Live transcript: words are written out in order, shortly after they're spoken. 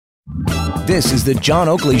This is the John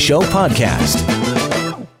Oakley Show podcast.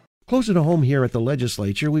 Closer to home here at the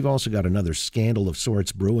legislature, we've also got another scandal of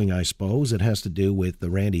sorts brewing, I suppose. It has to do with the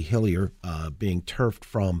Randy Hillier being turfed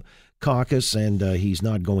from caucus, and he's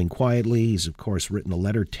not going quietly. He's, of course, written a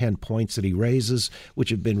letter, 10 points that he raises, which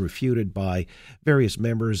have been refuted by various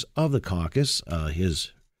members of the caucus,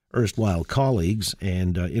 his erstwhile colleagues,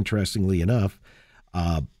 and interestingly enough,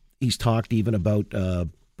 he's talked even about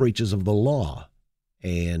breaches of the law,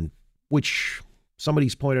 and which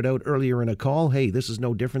somebody's pointed out earlier in a call, hey, this is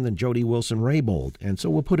no different than Jody Wilson-Raybould. And so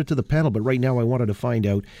we'll put it to the panel, but right now I wanted to find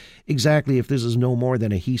out exactly if this is no more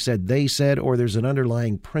than a he said, they said, or there's an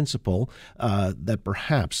underlying principle that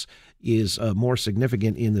perhaps is more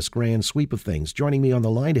significant in this grand sweep of things. Joining me on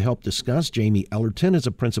the line to help discuss, Jamie Ellerton is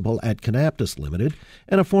a principal at Conaptus Ltd.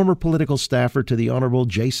 and a former political staffer to the Honourable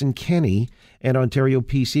Jason Kenney and Ontario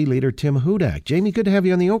PC leader Tim Hudak. Jamie, good to have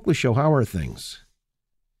you on the Oakley Show. How are things?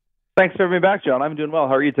 Thanks for having me back, John. I'm doing well.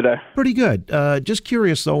 How are you today? Pretty good. Just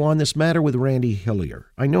curious, though, on this matter with Randy Hillier.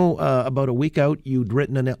 I know about a week out you'd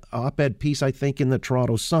written an op-ed piece, I think, in the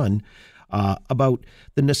Toronto Sun about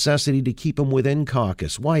the necessity to keep him within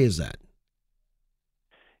caucus. Why is that?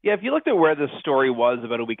 Yeah, if you looked at where this story was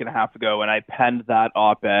about a week and a half ago, and I penned that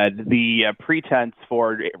op-ed, the pretense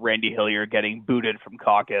for Randy Hillier getting booted from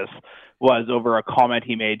caucus was over a comment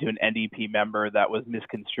he made to an NDP member that was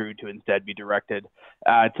misconstrued to instead be directed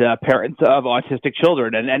at parents of autistic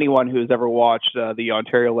children. And anyone who's ever watched the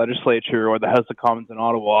Ontario legislature or the House of Commons in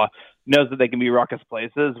Ottawa knows that they can be ruckus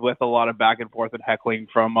places with a lot of back and forth and heckling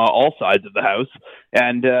from all sides of the House.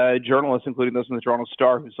 And journalists, including those from the Toronto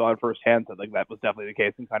Star, who saw it firsthand, said like that was definitely the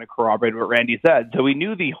case and kind of corroborated what Randy said. So we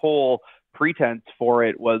knew the whole pretense for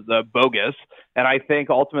it was bogus. And I think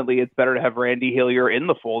ultimately it's better to have Randy Hillier in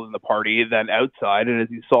the fold in the party than outside. And as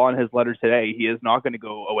you saw in his letter today, he is not going to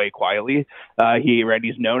go away quietly.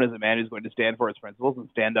 Randy's known as a man who's going to stand for his principles and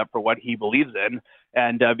stand up for what he believes in.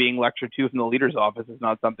 And being lectured to from the leader's office is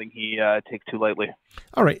not something he takes too lightly.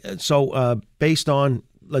 All right. So based on,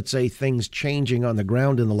 let's say, things changing on the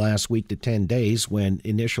ground in the last week to 10 days, when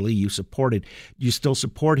initially you still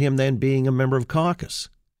support him then being a member of caucus?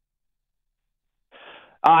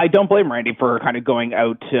 I don't blame Randy for kind of going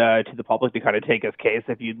out to the public to kind of take his case.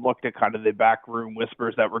 If you looked at kind of the backroom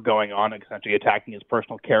whispers that were going on, essentially attacking his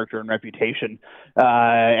personal character and reputation,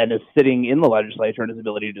 and is sitting in the legislature and his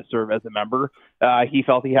ability to serve as a member, he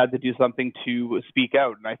felt he had to do something to speak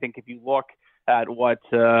out. And I think if you look at what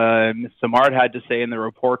Ms. Simard had to say in the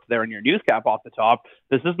report there in your news cap off the top,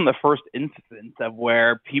 this isn't the first instance of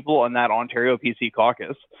where people on that Ontario PC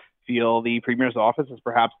caucus feel the Premier's office is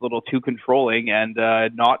perhaps a little too controlling and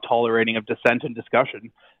not tolerating of dissent and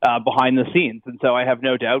discussion behind the scenes. And so I have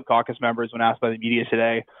no doubt caucus members, when asked by the media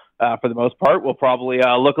today, for the most part, will probably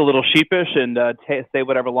look a little sheepish and say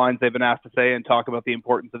whatever lines they've been asked to say and talk about the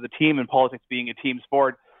importance of the team and politics being a team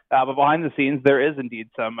sport. But behind the scenes, there is indeed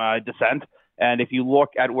some dissent. And if you look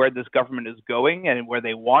at where this government is going and where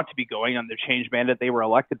they want to be going on the change mandate they were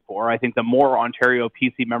elected for, I think the more Ontario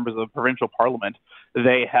PC members of provincial parliament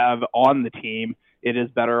they have on the team, it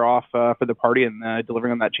is better off for the party in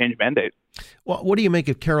delivering on that change mandate. Well, what do you make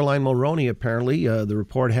of Caroline Mulroney? Apparently, the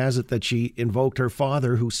report has it that she invoked her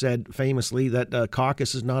father, who said famously that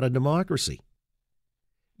caucus is not a democracy.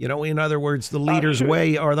 You know, in other words, the leader's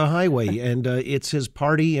way or the highway, and it's his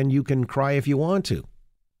party, and you can cry if you want to.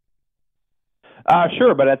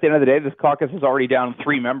 Sure, but at the end of the day, this caucus is already down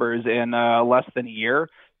 3 members in less than a year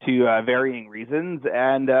to varying reasons.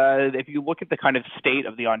 And if you look at the kind of state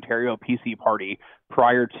of the Ontario PC party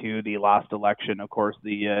prior to the last election, of course,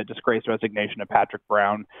 the disgraced resignation of Patrick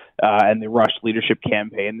Brown and the rushed leadership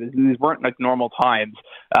campaign, these weren't like normal times.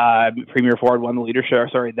 Premier Ford won the leadership,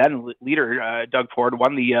 then leader Doug Ford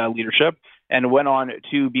won the leadership and went on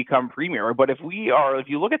to become premier. But if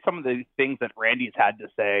you look at some of the things that Randy's had to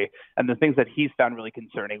say and the things that he's found really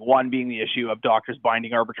concerning, one being the issue of doctors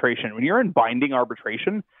binding arbitration. When you're in binding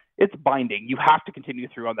arbitration, it's binding. You have to continue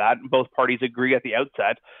through on that. And both parties agree at the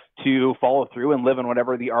outset to follow through and live on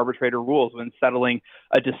whatever the arbitrator rules when settling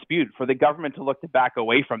a dispute. For the government to look to back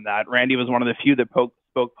away from that, Randy was one of the few that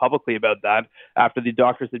spoke publicly about that after the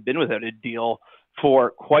doctors had been without a deal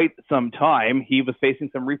for quite some time. He was facing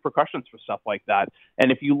some repercussions for stuff like that.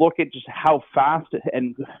 And if you look at just how fast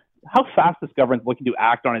this government's looking to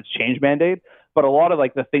act on its change mandate, but a lot of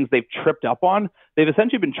like the things they've tripped up on they've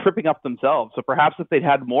essentially been tripping up themselves. So perhaps if they'd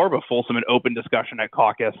had more of a fulsome and open discussion at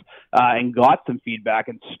caucus and got some feedback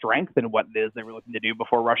and strengthened what it is they were looking to do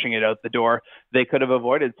before rushing it out the door, they could have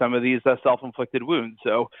avoided some of these self-inflicted wounds.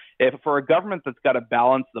 So if for a government that's got to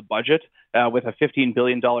balance the budget with a $15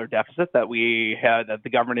 billion deficit that the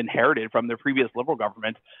government inherited from their previous Liberal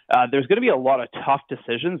government, there's going to be a lot of tough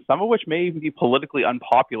decisions, some of which may even be politically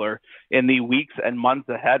unpopular in the weeks and months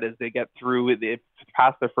ahead as they get through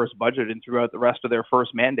past their first budget and throughout the rest of their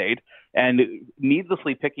first mandate. And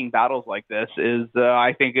needlessly picking battles like this is,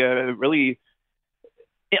 I think, really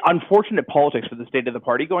unfortunate politics for the state of the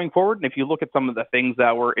party going forward. And if you look at some of the things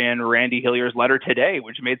that were in Randy Hillier's letter today,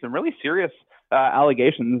 which made some really serious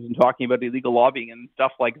allegations and talking about illegal lobbying and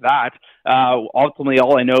stuff like that, ultimately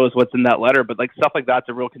all I know is what's in that letter, but like stuff like that's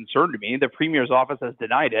a real concern to me. The Premier's office has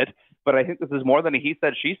denied it, but I think this is more than a he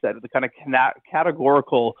said, she said, the kind of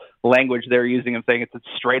categorical language they're using and saying it's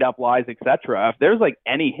straight up lies, etc. If there's like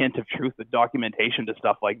any hint of truth with documentation to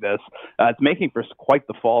stuff like this, it's making for quite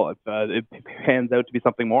the fall if it pans out to be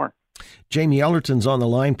something more. Jamie Ellerton's on the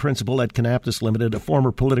line, principal at Conaptus Ltd, a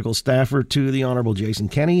former political staffer to the Honourable Jason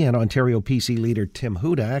Kenney and Ontario PC leader Tim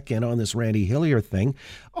Hudak, and on this Randy Hillier thing.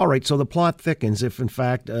 All right, so the plot thickens if, in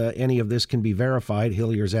fact, any of this can be verified,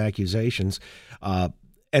 Hillier's accusations.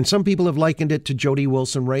 And some people have likened it to Jody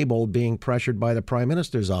Wilson-Raybould being pressured by the Prime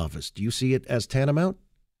Minister's office. Do you see it as tantamount?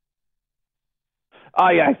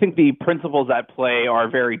 Yeah, I think the principles at play are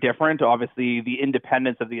very different. Obviously, the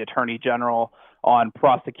independence of the Attorney General on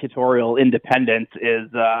prosecutorial independence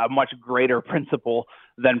is a much greater principle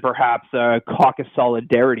than perhaps caucus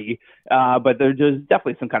solidarity. But there's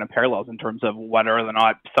definitely some kind of parallels in terms of whether or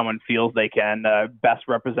not someone feels they can best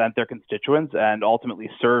represent their constituents and ultimately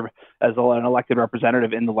serve as an elected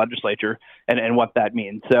representative in the legislature and what that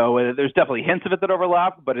means. So there's definitely hints of it that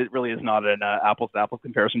overlap, but it really is not an apples-to-apples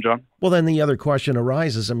comparison, John. Well, then the other question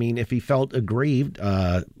arises. I mean, if he felt aggrieved,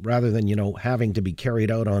 rather than, having to be carried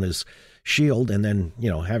out on his shield and then,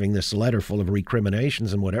 having this letter full of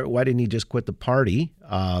recriminations and whatever, why didn't he just quit the party,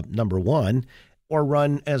 number one, or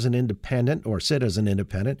run as an independent or sit as an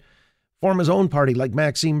independent, form his own party like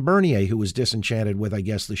Maxime Bernier, who was disenchanted with, I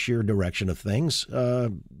guess, the sheer direction of things?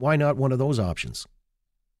 Why not one of those options?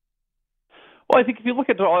 Well, I think if you look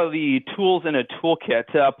at all of the tools in a toolkit,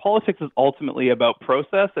 politics is ultimately about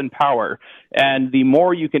process and power. And the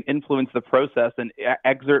more you can influence the process and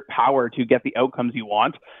exert power to get the outcomes you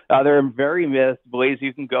want, there are various ways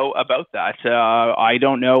you can go about that. I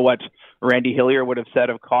don't know what Randy Hillier would have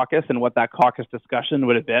said of caucus and what that caucus discussion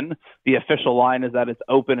would have been. The official line is that it's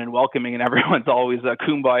open and welcoming and everyone's always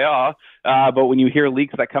kumbaya. But when you hear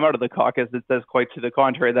leaks that come out of the caucus, it says quite to the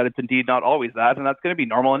contrary that it's indeed not always that. And that's going to be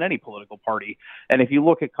normal in any political party. And if you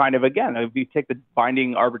look at kind of, again, if you take the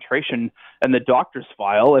binding arbitration and the doctor's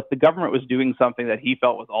file, if the government was doing something that he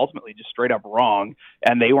felt was ultimately just straight up wrong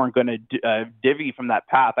and they weren't going to divvy from that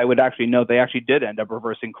path, I would actually note they actually did end up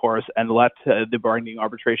reversing course and let the binding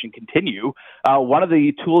arbitration continue. One of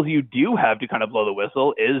the tools you do have to kind of blow the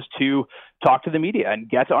whistle is to talk to the media and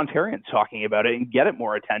get to Ontarians talking about it and get it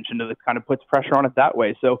more attention to kind of puts pressure on it that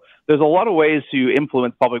way. So there's a lot of ways to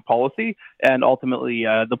influence public policy and ultimately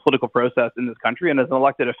the political process in this country. And as an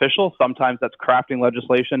elected official, sometimes that's crafting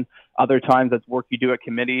legislation. Other times that's work you do at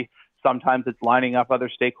committee. Sometimes it's lining up other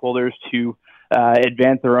stakeholders to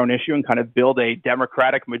advance their own issue and kind of build a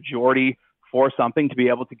democratic majority for something to be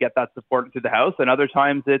able to get that support into the House. And other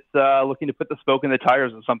times it's looking to put the spoke in the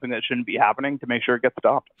tires of something that shouldn't be happening to make sure it gets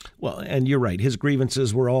stopped. Well, and you're right. His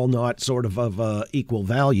grievances were all not sort of equal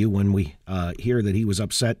value when we hear that he was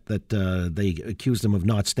upset that they accused him of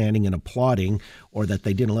not standing and applauding or that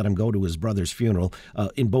they didn't let him go to his brother's funeral.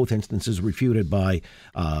 In both instances refuted by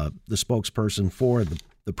the spokesperson for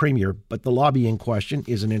the Premier. But the lobbying question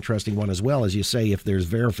is an interesting one as well. As you say, if there's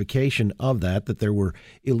verification of that there were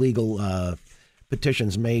illegal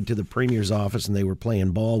petitions made to the Premier's office and they were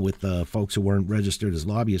playing ball with folks who weren't registered as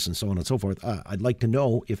lobbyists and so on and so forth, I'd like to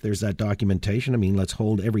know if there's that documentation. I mean, let's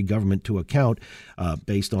hold every government to account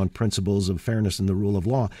based on principles of fairness and the rule of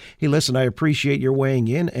law. Hey, listen, I appreciate your weighing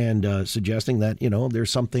in and suggesting that,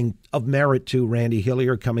 there's something of merit to Randy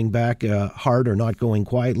Hillier coming back hard or not going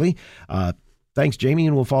quietly. Thanks, Jamie,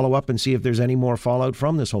 and we'll follow up and see if there's any more fallout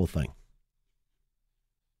from this whole thing.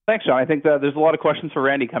 Thanks, John. I think there's a lot of questions for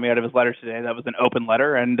Randy coming out of his letter today. That was an open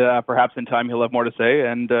letter, and perhaps in time he'll have more to say,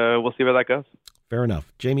 and we'll see where that goes. Fair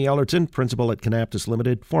enough. Jamie Ellerton, principal at Conaptus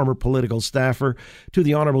Ltd, former political staffer to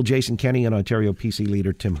the Honourable Jason Kenney and Ontario PC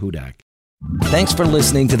leader Tim Hudak. Thanks for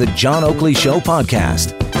listening to the John Oakley Show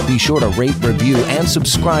podcast. Be sure to rate, review, and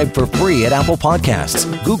subscribe for free at Apple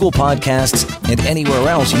Podcasts, Google Podcasts, and anywhere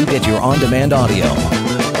else you get your on-demand audio.